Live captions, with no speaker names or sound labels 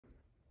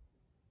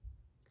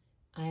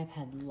I have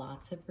had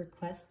lots of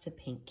requests to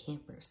paint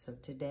campers, so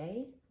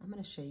today I'm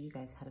going to show you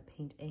guys how to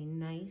paint a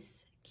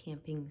nice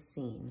camping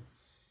scene.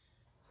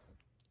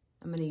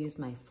 I'm going to use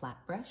my flat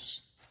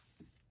brush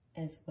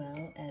as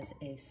well as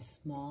a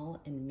small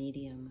and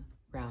medium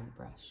round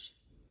brush.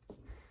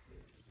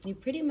 You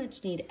pretty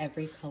much need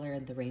every color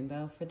in the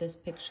rainbow for this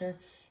picture.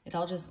 It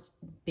all just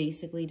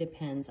basically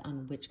depends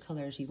on which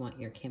colors you want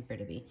your camper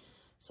to be.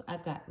 So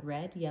I've got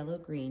red, yellow,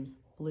 green,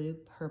 blue,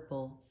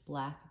 purple,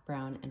 black,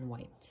 brown, and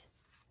white.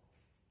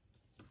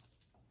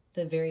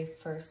 The very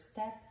first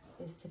step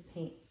is to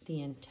paint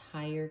the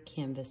entire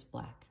canvas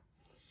black.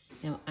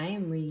 Now I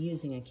am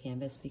reusing a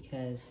canvas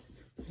because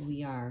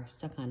we are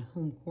stuck on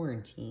home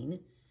quarantine.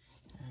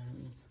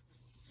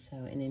 So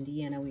in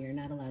Indiana, we are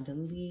not allowed to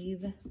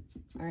leave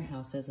our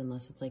houses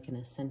unless it's like an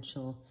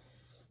essential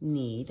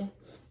need.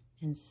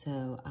 And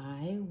so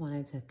I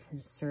wanted to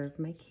conserve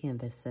my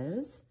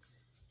canvases,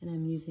 and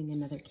I'm using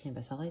another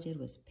canvas. All I did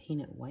was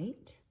paint it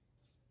white.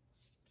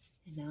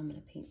 And now I'm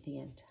going to paint the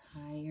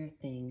entire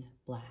thing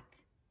black.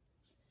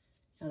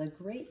 Now the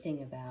great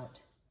thing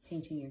about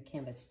painting your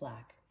canvas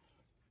black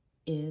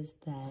is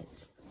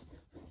that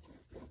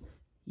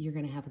you're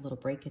going to have a little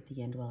break at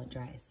the end while it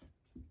dries.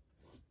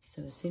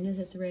 So as soon as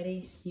it's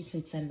ready, you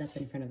can set it up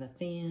in front of a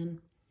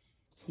fan.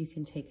 You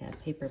can take a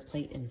paper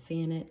plate and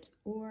fan it,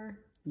 or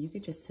you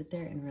could just sit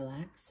there and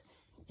relax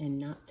and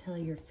not tell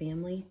your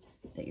family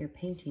that your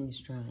painting is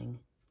drying.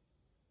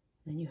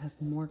 Then you have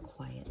more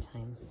quiet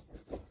time.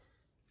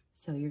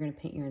 So you're going to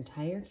paint your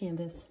entire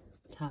canvas,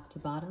 top to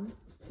bottom,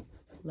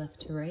 left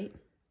to right,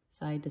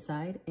 side to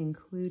side,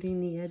 including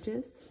the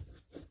edges.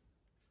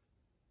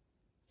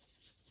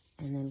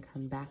 And then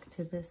come back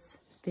to this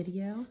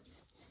video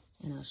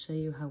and I'll show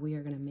you how we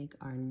are going to make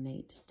our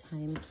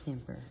nighttime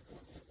camper.